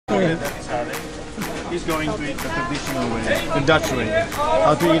Salad. He's going to eat the traditional way, the Dutch way.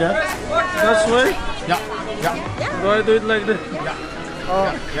 How to eat that? Dutch way? Yeah, yeah. Do I do it like this? Yeah.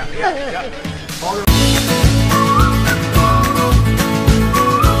 Oh. Yeah.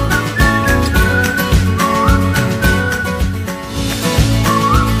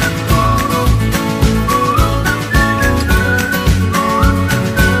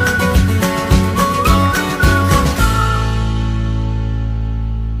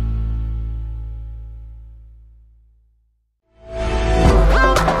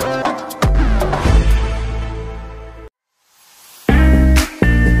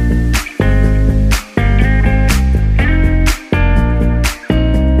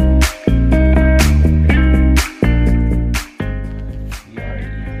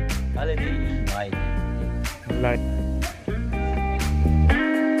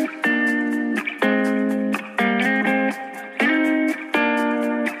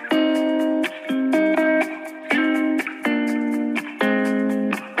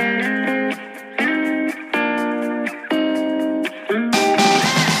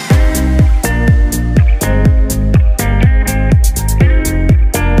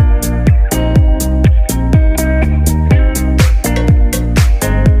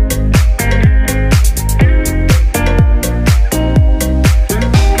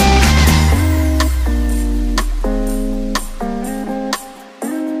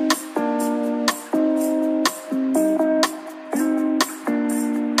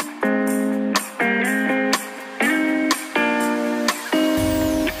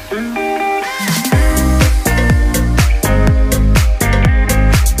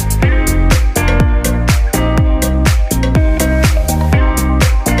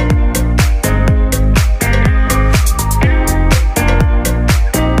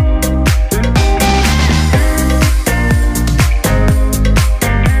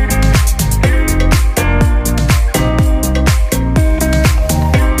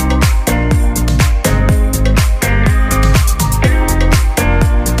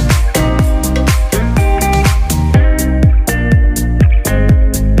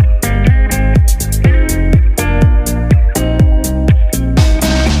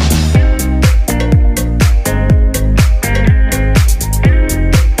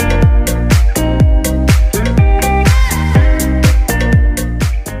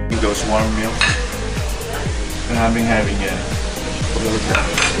 I've been having a little bit.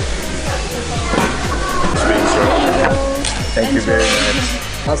 Thank you very much.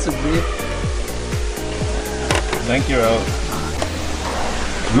 How's the beef? Thank you, Al.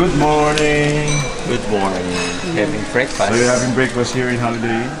 Good morning. Good morning. Having breakfast. So you're having breakfast here in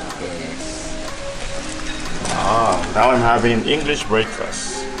Holiday Inn? Yes. Now I'm having English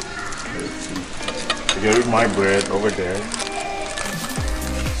breakfast. Together with my bread over there.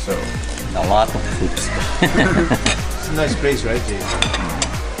 So a lot of foods. it's a nice place, right, Jay?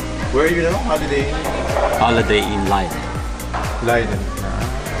 Where are you now? Holiday Inn? Holiday in Leiden. Leiden.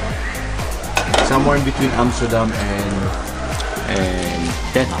 Somewhere in between Amsterdam and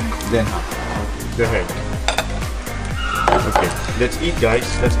Den Haag. Den Haag. The Hague. Okay, let's eat, guys.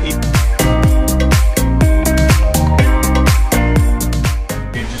 Let's eat.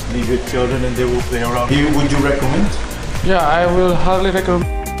 You just leave your children and they will play around. Would you recommend? Yeah, I will hardly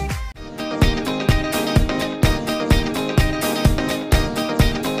recommend.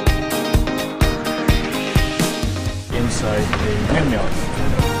 Inside a windmill.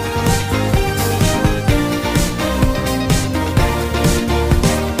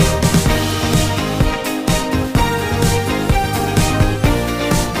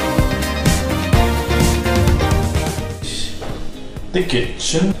 The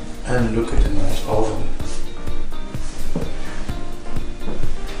kitchen, and look at the nice oven.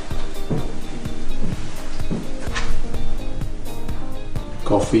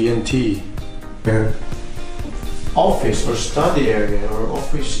 Coffee and tea. Here. Office or study area or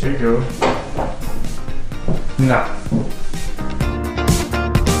office. There you go. Now.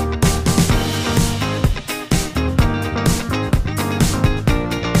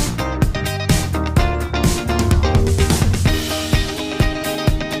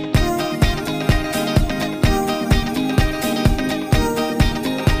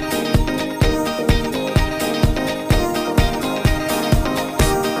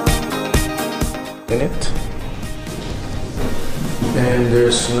 In it. And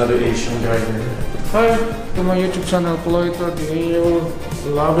there's another Asian guy there. Hi to my YouTube channel, Poloito. You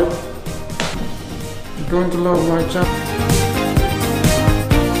will love it. You're going to love my channel.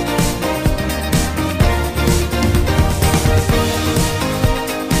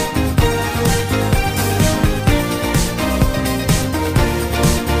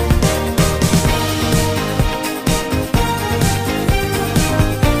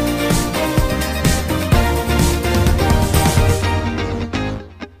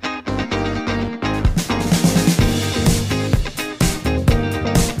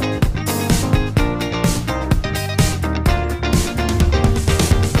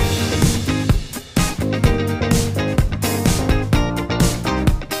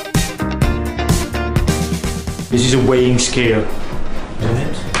 is a weighing scale. Isn't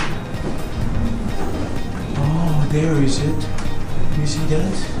it? Oh, there is it. You see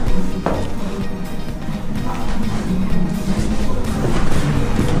that?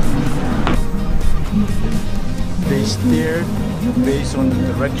 They steered based on the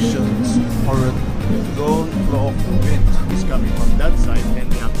directions or a lone flow of wind is coming from that side,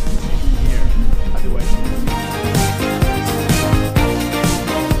 and they have to position here. Otherwise,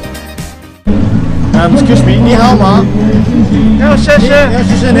 excuse me, 你好吗? 안녕하세요.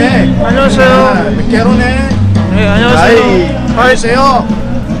 안녕하세요. 네, 안녕하세요.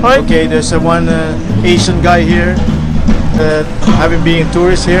 Okay, there's one Asian guy here having been a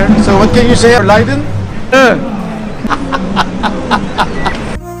tourist here. So what can you say for Leiden?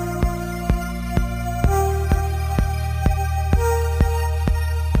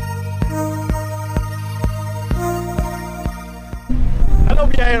 Hello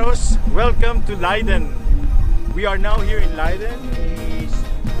Viajeros, welcome to Leiden. We are now here in Leiden,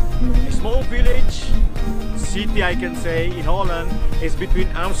 a small village, city I can say, in Holland. It's between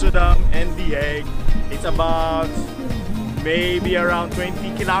Amsterdam and The Hague. It's about maybe around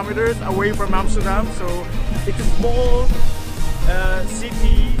 20 kilometers away from Amsterdam, so it's a small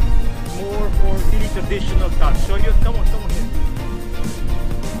city, more for really traditional touch. So you come on here.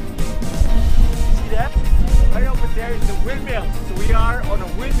 See that? Right over there is the windmill. So we are on a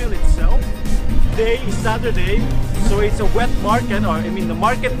windmill itself. Today is Saturday, so it's a wet market, or I mean the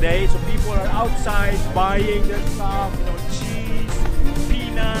market day. So people are outside buying their stuff, you know, cheese,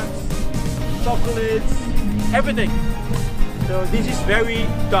 peanuts, chocolates, everything. So this is very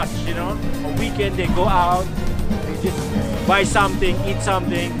Dutch, you know. On weekend they go out, they just buy something, eat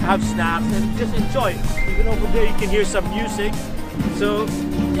something, have snacks, and just enjoy. Even over there you can hear some music. So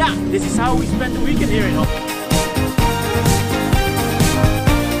yeah, this is how we spend the weekend here in Holland.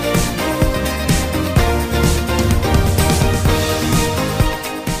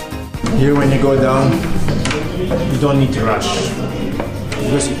 Here when you go down, you don't need to rush.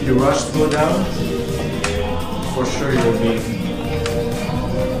 Because if you rush to go down, for sure you'll be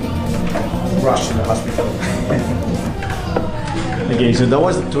rushed in the hospital. Okay, so that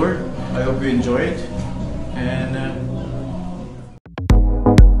was the tour. I hope you enjoyed. And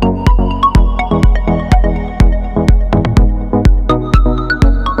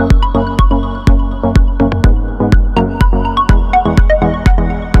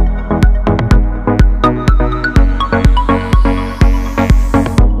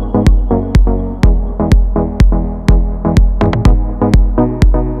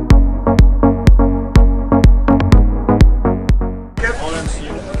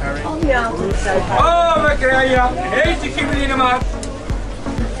Oh, we krijgen heetje kibbeling in de maat.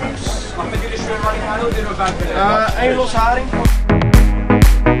 Mag met jullie schwimmen, maar ik ga nooit in mijn buik. één los haring.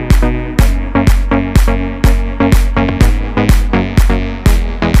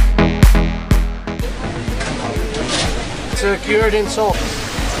 It's cured in salt.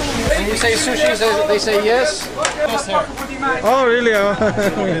 When you say sushi, they say yes. Oh, really?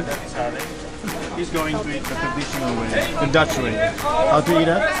 He's going to eat the traditional way, the Dutch way. How to eat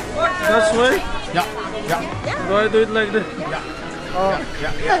that? That's way? Yeah, yeah, Do I do it like this? yeah. Oh,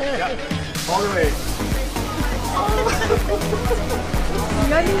 yeah. All the way.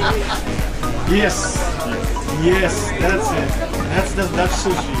 Yes, yes, that's it. That's the Dutch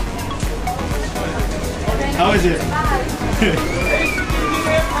sushi. How is it?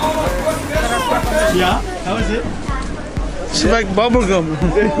 Yeah, how is it? It's like bubblegum.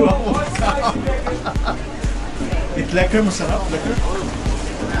 It's lekker, masarap, lekker.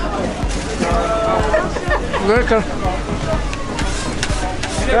 Lekker.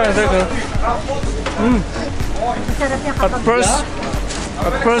 Ja, lekker.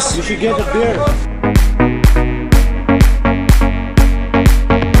 At first. You should get a beer.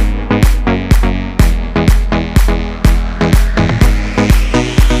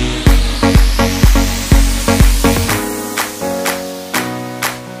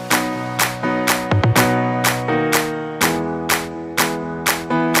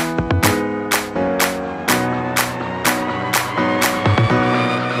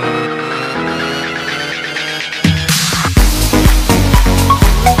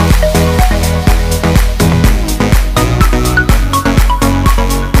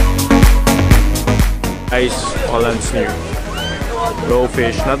 Ice Holland's here. Raw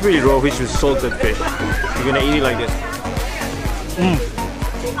fish, not really raw fish, with salted fish. You're gonna eat it like this.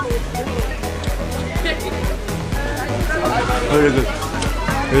 Very good.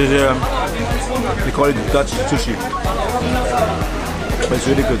 This is, they call it Dutch sushi. But it's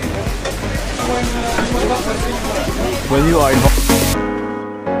really good. When you are in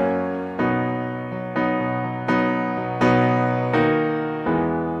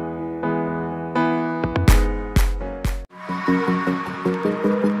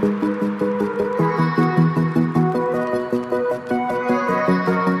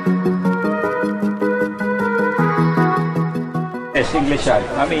English yan.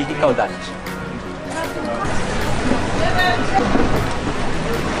 Mami, ikaw dan.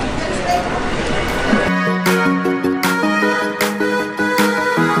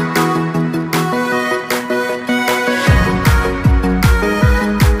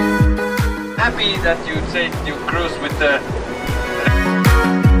 Happy that you cruise with the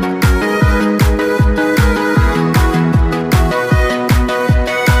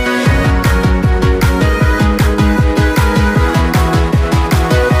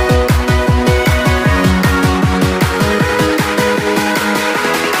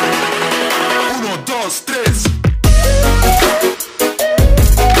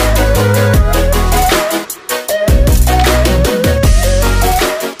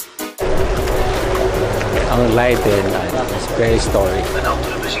Leiden is very historic.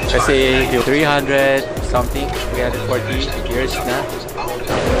 Kasi yung 300 something, 340 years na.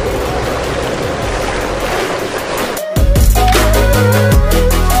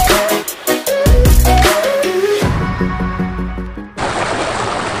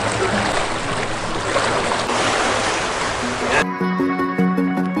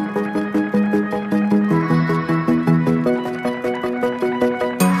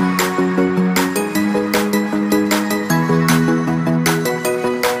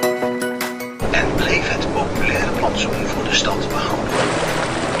 Voor de stad behouden.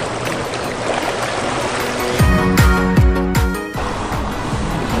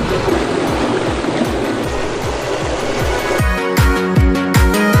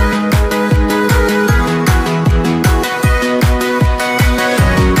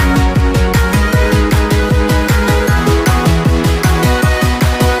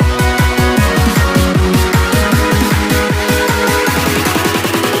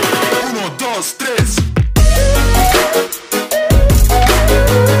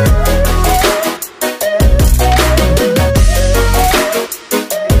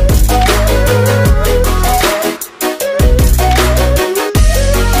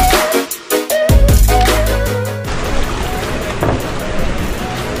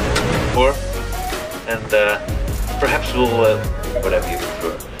 And perhaps we'll whatever you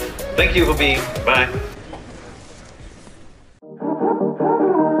prefer. Thank you for being. Bye.